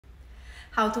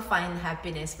How to find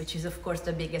happiness, which is of course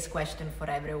the biggest question for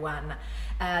everyone.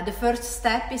 The first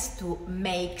step is to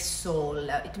make soul.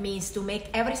 It means to make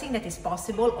everything that is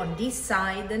possible on this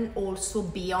side and also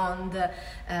beyond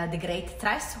the great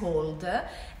threshold,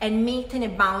 and meet in a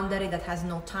boundary that has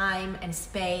no time and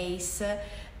space.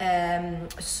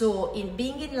 So in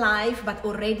being in life, but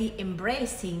already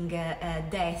embracing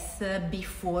death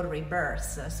before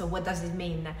rebirth. So what does it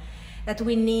mean? That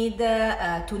we need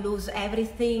to lose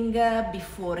everything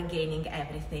before gaining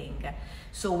everything.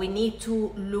 So we need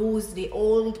to lose the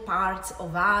old parts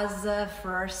of us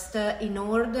first in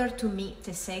order to meet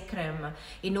the sacrum,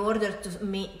 in order to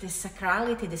meet the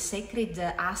sacrality, the sacred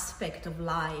aspect of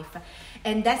life.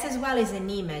 And that as well is an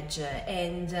image,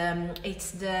 and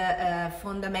it's the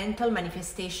fundamental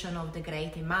manifestation of the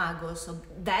great imago. So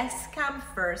death comes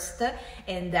first,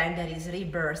 and then there is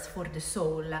rebirth for the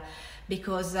soul.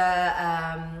 Because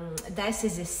death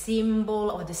is a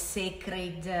symbol of the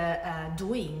sacred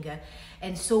doing.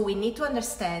 And so we need to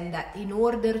understand that in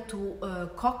order to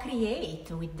co-create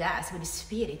with death, with the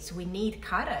spirits, we need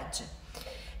courage.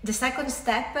 The second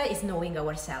step is knowing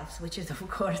ourselves, which is of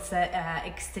course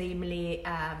extremely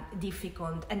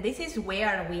difficult. And this is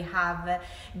where we have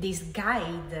this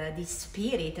guide, this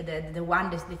spirit, the one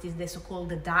that is the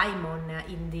so-called daimon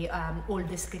in the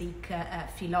oldest Greek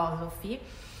philosophy.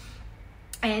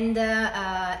 And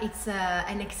it's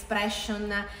an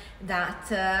expression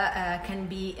that can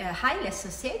be highly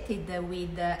associated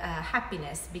with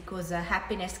happiness, because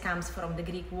happiness comes from the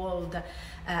Greek word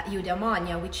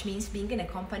eudaimonia, which means being in a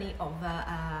company of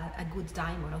a good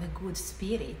daimon, of a good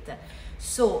spirit.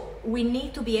 So we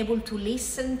need to be able to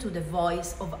listen to the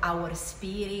voice of our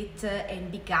spirit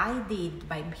and be guided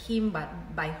by him,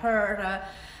 by her,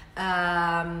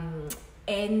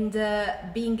 and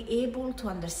being able to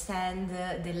understand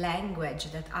the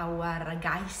language that our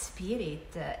guide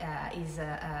spirit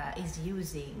is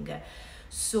using.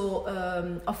 So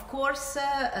of course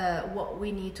what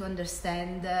we need to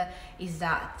understand is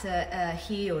that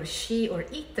he or she or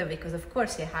it, because of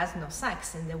course it has no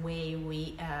sex in the way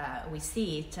we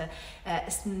see it,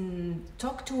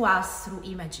 talk to us through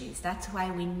images. That's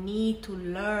why we need to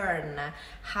learn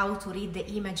how to read the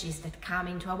images that come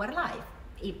into our life.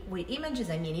 With images,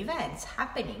 I mean events,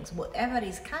 happenings, whatever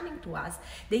is coming to us,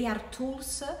 they are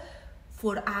tools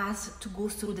for us to go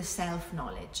through the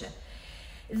self-knowledge.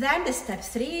 Then the step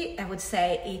 3, I would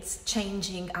say, it's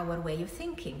changing our way of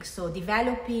thinking. So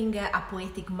developing a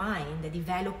poetic mind,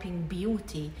 developing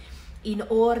beauty, in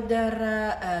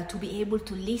order to be able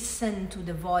to listen to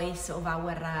the voice of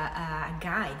our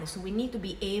guide. So we need to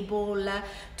be able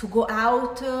to go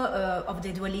out of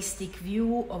the dualistic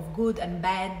view of good and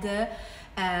bad,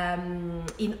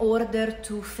 in order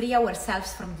to free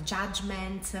ourselves from the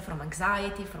judgments, from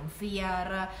anxiety, from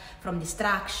fear, from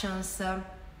distractions.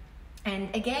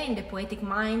 And again, the poetic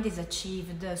mind is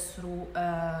achieved through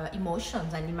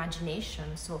emotions and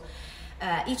imagination. So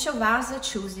each of us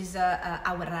chooses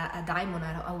our daimon,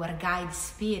 our guide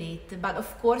spirit, but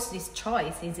of course this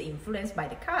choice is influenced by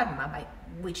the karma,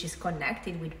 which is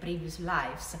connected with previous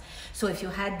lives. So if you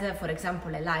had, for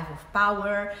example, a life of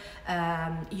power,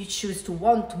 you choose to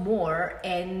want more,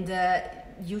 and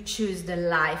you choose the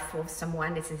life of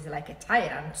someone that is like a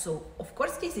tyrant. So of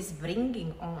course this is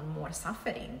bringing on more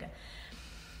suffering.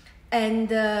 And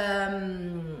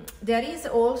there is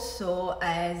also,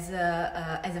 as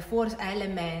a fourth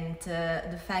element,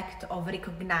 the fact of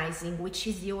recognizing which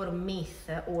is your myth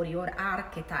or your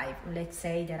archetype. Let's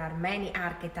say there are many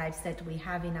archetypes that we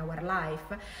have in our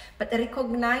life, but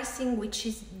recognizing which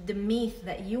is the myth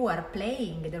that you are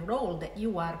playing, the role that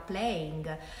you are playing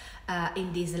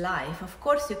in this life. Of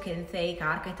course, you can take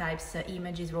archetypes,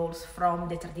 images, roles from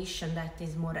the tradition that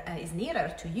is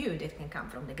nearer to you. That can come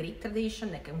from the Greek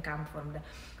tradition, that can come from the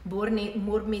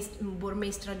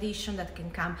Burmese tradition, that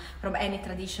can come from any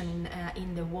tradition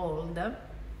in the world.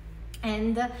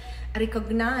 And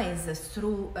recognize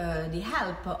through the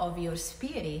help of your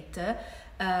spirit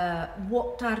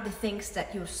what are the things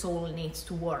that your soul needs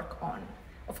to work on.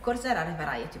 Of course, there are a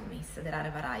variety of myths, there are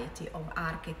a variety of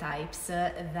archetypes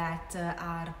that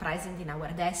are present in our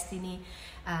destiny,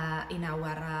 in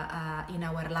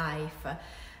our life.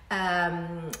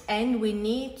 And we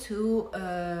need to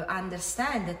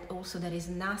understand that also there is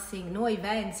no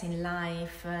events in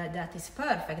life that is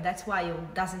perfect. That's why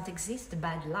it doesn't exist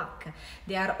bad luck.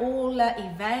 They are all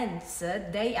events,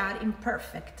 they are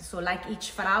imperfect. So like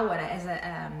each flower has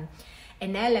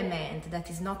an element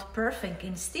that is not perfect,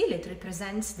 and still it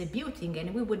represents the beauty,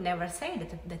 and we would never say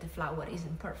that a flower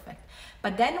isn't perfect.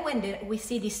 But then when we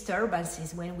see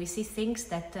disturbances, when we see things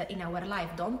that in our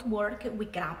life don't work, we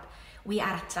grab we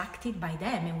are attracted by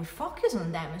them and we focus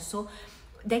on them, and so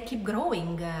they keep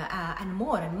growing and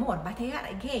more, but they are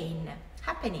again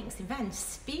happenings, events,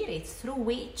 spirits through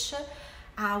which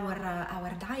our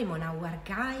daimon, our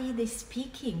guide is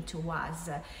speaking to us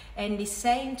and is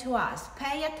saying to us,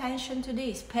 pay attention to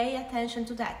this, pay attention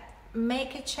to that,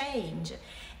 make a change.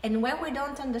 And when we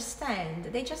don't understand,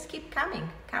 they just keep coming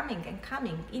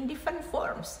in different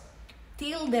forms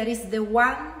till there is the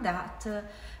one that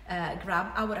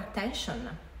grab our attention.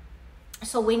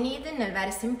 So we need, in a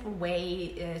very simple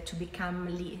way, to become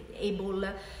able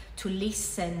to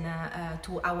listen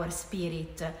to our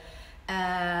spirit.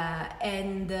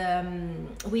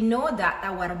 We know that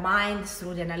our mind,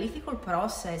 through the analytical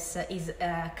process, is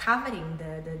covering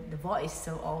the voice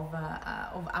of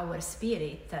our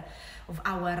spirit, of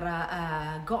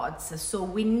our gods. So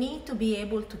we need to be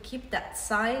able to keep that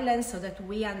silence so that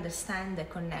we understand the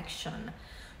connection.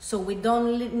 So we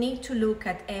don't need to look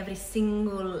at every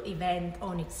single event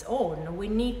on its own. We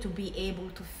need to be able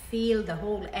to feel the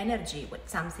whole energy when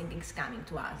something is coming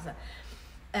to us.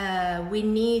 We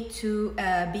need to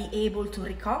be able to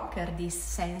reconquer this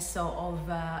sense of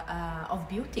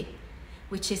beauty,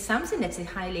 which is something that's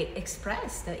highly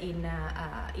expressed in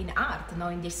art,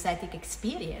 in the aesthetic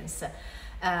experience.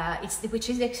 Which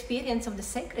is the experience of the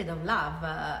sacred of love,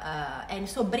 and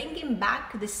so bringing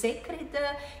back the sacred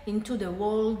into the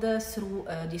world through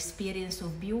the experience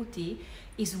of beauty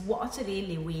is what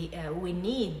really we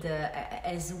need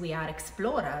as we are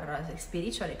explorer,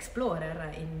 spiritual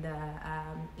explorer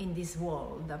in this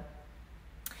world.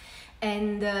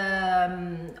 And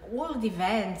all the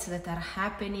events that are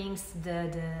happening,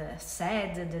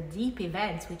 the deep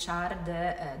events, which are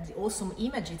the awesome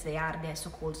images, they are the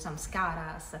so-called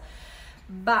samskaras.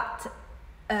 But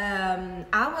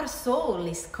our soul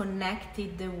is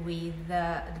connected with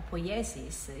the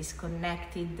poiesis, is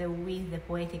connected with the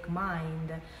poetic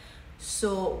mind.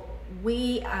 So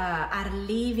we are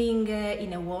living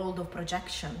in a world of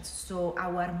projections. So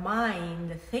our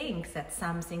mind thinks that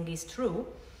something is true,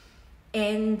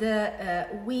 and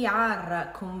we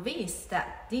are convinced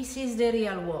that this is the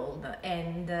real world.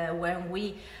 And when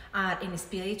we are in a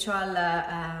spiritual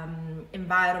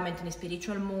environment, in a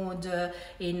spiritual mood,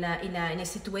 in a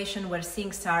situation where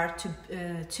things are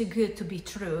too good to be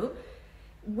true,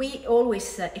 we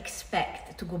always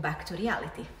expect to go back to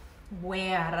reality,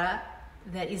 where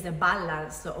there is a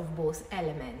balance of both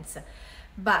elements.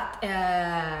 But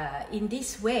in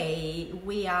this way,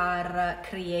 we are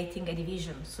creating a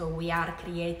division. So we are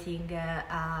creating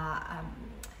a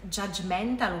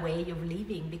judgmental way of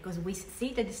living, because we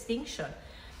see the distinction.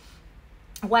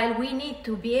 While we need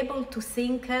to be able to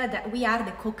think that we are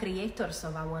the co-creators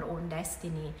of our own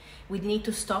destiny, we need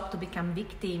to stop to become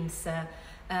victims.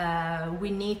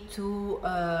 We need to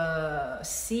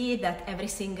see that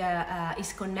everything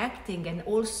is connecting, and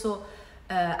also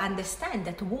understand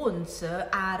that wounds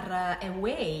are a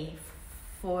way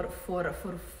for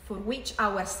which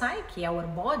our psyche, our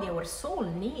body, our soul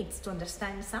needs to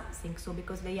understand something. So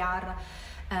because they are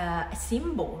a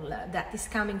symbol that is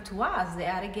coming to us, they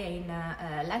are again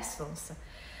lessons.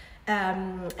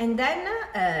 And then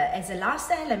as a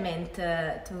last element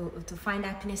to find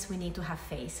happiness, we need to have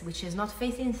faith, which is not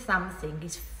faith in something,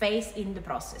 it's faith in the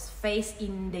process, faith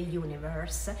in the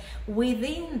universe.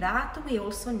 Within that, we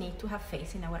also need to have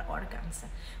faith in our organs,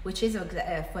 which is,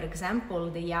 for example,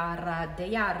 they are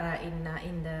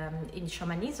in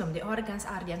shamanism, the organs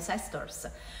are the ancestors.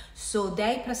 So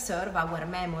they preserve our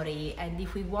memory, and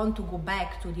if we want to go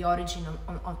back to the origin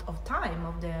of time,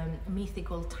 of the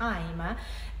mythical time,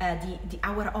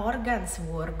 our organs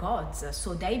were gods.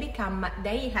 So they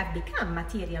have become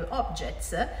material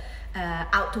objects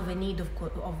out of a need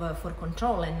for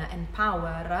control and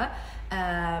power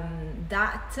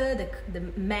that the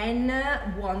man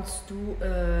wants to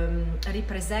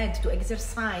represent, to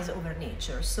exercise over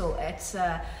nature. So it's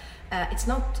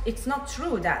not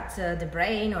true that the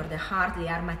brain or the heart, they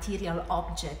are material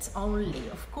objects only.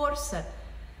 Of course,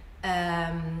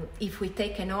 if we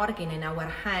take an organ in our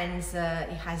hands,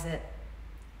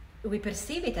 we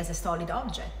perceive it as a solid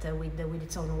object with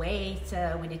its own weight,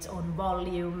 with its own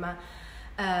volume.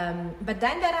 But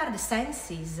then there are the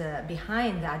senses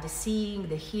behind that: the seeing,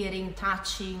 the hearing,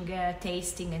 touching,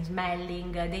 tasting and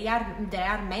smelling. They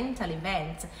are mental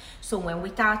events. So when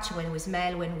we touch, when we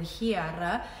smell, when we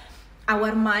hear,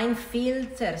 our mind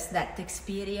filters that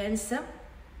experience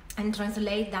and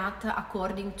translate that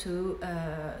according to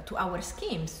our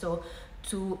schemes. So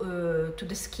to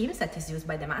the schemes that is used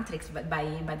by the matrix, but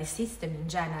by the system in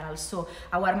general. So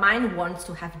our mind wants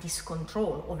to have this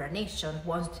control over nature,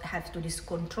 wants to have this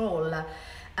control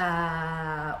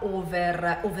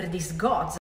over these gods.